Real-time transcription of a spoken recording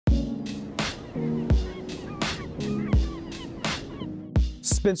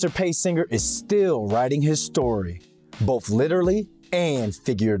Spencer Paysinger is still writing his story, both literally and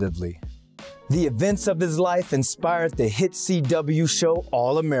figuratively. The events of his life inspired the hit CW show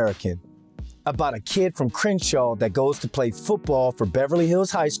All-American, about a kid from Crenshaw that goes to play football for Beverly Hills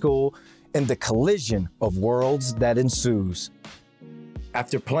High School and the collision of worlds that ensues.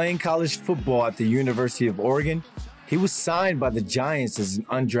 After playing college football at the University of Oregon, he was signed by the Giants as an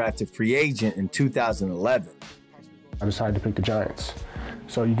undrafted free agent in 2011. I decided to pick the Giants.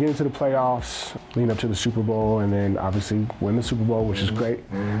 So you get into the playoffs, lead up to the Super Bowl, and then obviously win the Super Bowl, which is great.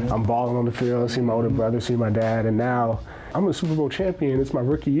 I'm balling on the field, see my older brother, see my dad, and now I'm a Super Bowl champion. It's my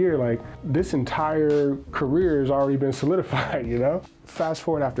rookie year. Like, this entire career has already been solidified, you know? Fast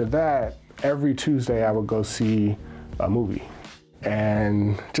forward after that, every Tuesday I would go see a movie.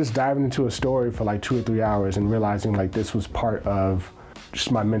 And just diving into a story for like 2 or 3 hours and realizing like this was part of just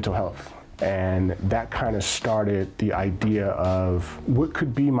my mental health. And that kind of started the idea of what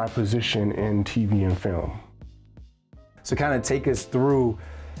could be my position in TV and film. So kind of take us through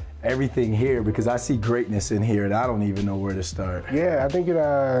everything here, because I see greatness in here and I don't even know where to start. Yeah, I think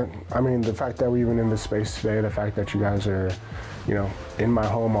I mean, the fact that we're even in this space today, the fact that you guys are, you know, in my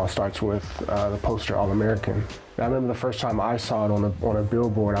home all starts with the poster All-American. I remember the first time I saw it on a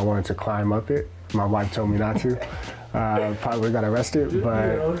billboard, I wanted to climb up it. My wife told me not to. Probably would've got arrested,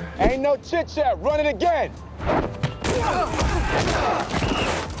 but... Ain't no chit chat, run it again!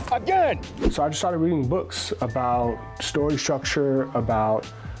 Again! So I just started reading books about story structure, about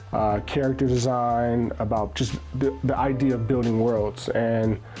character design, about just the idea of building worlds.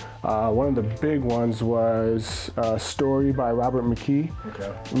 And one of the big ones was a story by Robert McKee.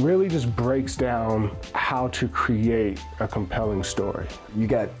 Okay. Really just breaks down how to create a compelling story. You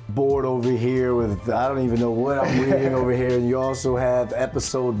got board over here with, I don't even know what I'm reading over here, and you also have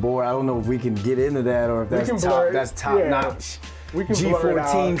episode board. I don't know if we can get into that or if that's top notch. We can blur it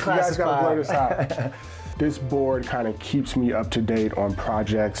out. You guys gotta blur this out. This board kind of keeps me up to date on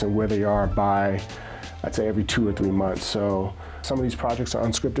projects and where they are by, I'd say, every 2 or 3 months. So some of these projects are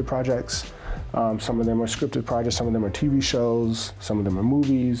unscripted projects. Some of them are scripted projects. Some of them are TV shows. Some of them are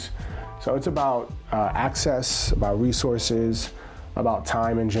movies. So it's about access, about resources, about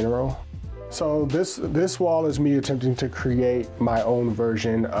time in general. So this wall is me attempting to create my own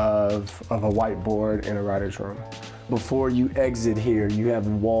version of a whiteboard in a writer's room. Before you exit here, you have a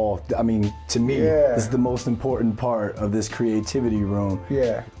wall. I mean, to me, this is the most important part of this creativity room.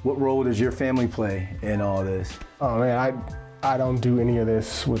 Yeah. What role does your family play in all this? Oh man, I don't do any of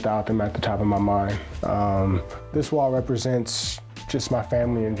this without them at the top of my mind. This wall represents just my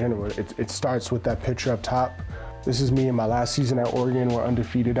family in general. It starts with that picture up top. This is me in my last season at Oregon. We're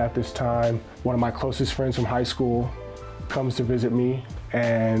undefeated at this time. One of my closest friends from high school comes to visit me,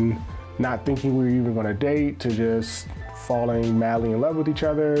 and not thinking we were even gonna date, to just falling madly in love with each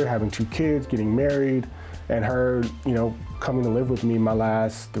other, having 2 kids, getting married, and her, you know, coming to live with me my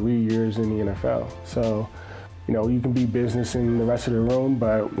last 3 years in the NFL. So, you know, you can be business in the rest of the room,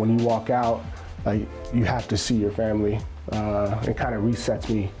 but when you walk out, like, you have to see your family. It kind of resets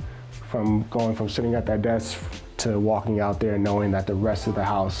me from going from sitting at that desk to walking out there and knowing that the rest of the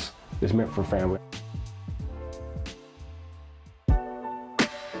house is meant for family.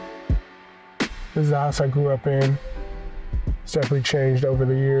 This is the house I grew up in. It's definitely changed over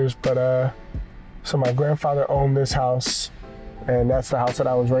the years, but so my grandfather owned this house, and that's the house that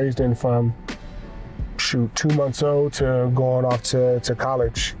I was raised in from, 2 months old to going off to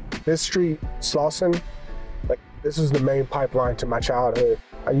college. This street, Slauson, like, this is the main pipeline to my childhood.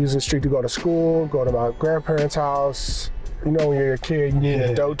 I use this street to go to school, go to my grandparents' house. You know, when you're a kid, you need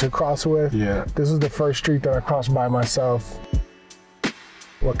an adult to cross with. Yeah. This is the first street that I crossed by myself.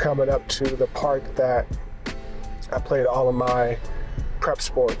 We're coming up to the park that I played all of my prep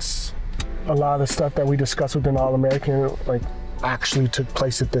sports. A lot of the stuff that we discussed within All-American, like, actually took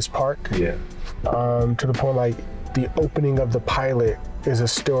place at this park. Yeah. To the point, like, the opening of the pilot is a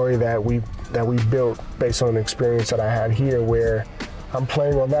story that we built based on an experience that I had here, where I'm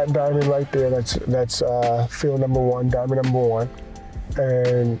playing on that diamond right there. That's field number 1, diamond number 1,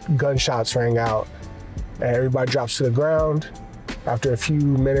 and gunshots rang out, and everybody drops to the ground. After a few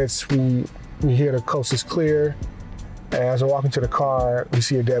minutes, we hear the coast is clear, and as we're walking to the car, we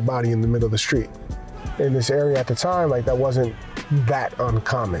see a dead body in the middle of the street. In this area at the time, like, that wasn't that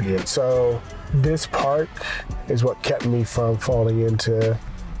uncommon. Yeah. So this park is what kept me from falling into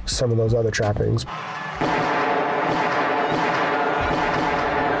some of those other trappings.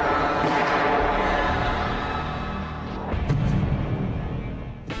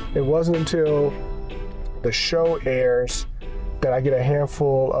 It wasn't until the show airs that I get a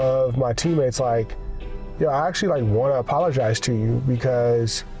handful of my teammates like, yo, I actually like want to apologize to you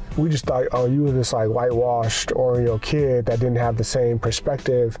because we just thought, oh, you were this like whitewashed Oreo kid that didn't have the same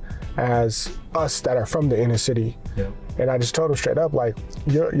perspective as us that are from the inner city. Yeah. And I just told him straight up, like,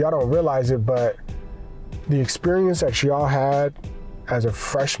 y'all don't realize it, but the experience that y'all had as a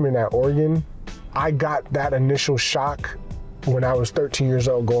freshman at Oregon, I got that initial shock when I was 13 years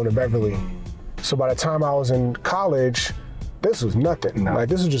old going to Beverly. So by the time I was in college, this was nothing. No. Like,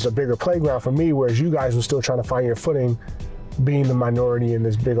 this was just a bigger playground for me, whereas you guys were still trying to find your footing being the minority in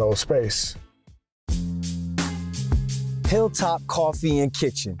this big old space. Hilltop Coffee and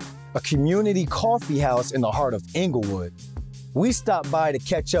Kitchen, a community coffee house in the heart of Inglewood. We stopped by to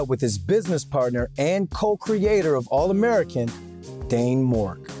catch up with his business partner and co-creator of All American, Dane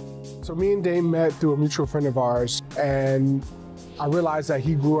Mork. So me and Dane met through a mutual friend of ours, and I realized that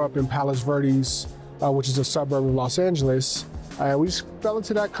he grew up in Palos Verdes, which is a suburb of Los Angeles. And we just fell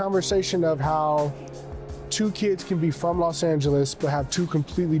into that conversation of how two kids can be from Los Angeles, but have two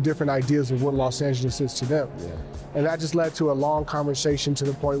completely different ideas of what Los Angeles is to them. Yeah. And that just led to a long conversation to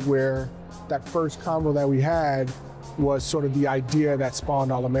the point where that first convo that we had was sort of the idea that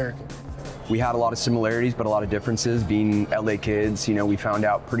spawned All American. We had a lot of similarities, but a lot of differences. Being LA kids, you know, we found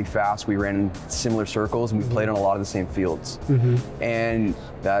out pretty fast we ran in similar circles and we played on a lot of the same fields. And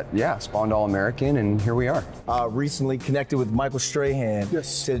that, yeah, spawned All American, and here we are. Recently connected with Michael Strahan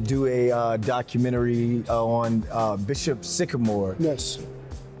to do a documentary on Bishop Sycamore. Yes.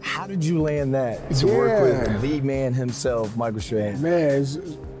 How did you land that to work with the man himself, Michael Strahan? Man,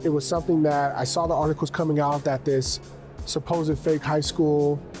 it was something that I saw the articles coming out that this supposed fake high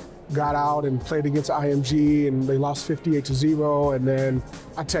school got out and played against IMG and they lost 58-0. And then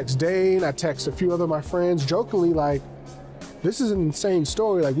I text Dane, I text a few other of my friends jokingly like, this is an insane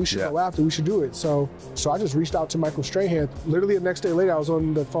story, like we should go after, we should do it. So I just reached out to Michael Strahan. Literally the next day later, I was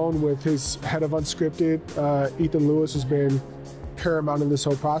on the phone with his head of Unscripted. Ethan Lewis has been paramount in this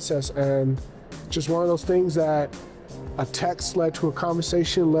whole process, and just one of those things that a text led to a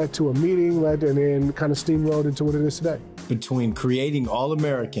conversation, led to a meeting, and then kind of steamrolled into what it is today. Between creating All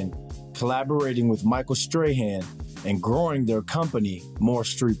American, collaborating with Michael Strahan, and growing their company, More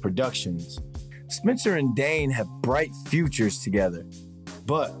Street Productions, Spencer and Dane have bright futures together,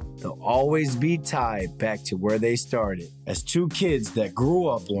 but they'll always be tied back to where they started, as two kids that grew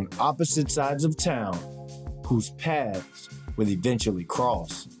up on opposite sides of town, whose paths will eventually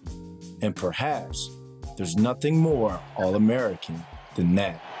cross. And perhaps there's nothing more All-American than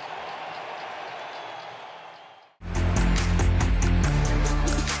that.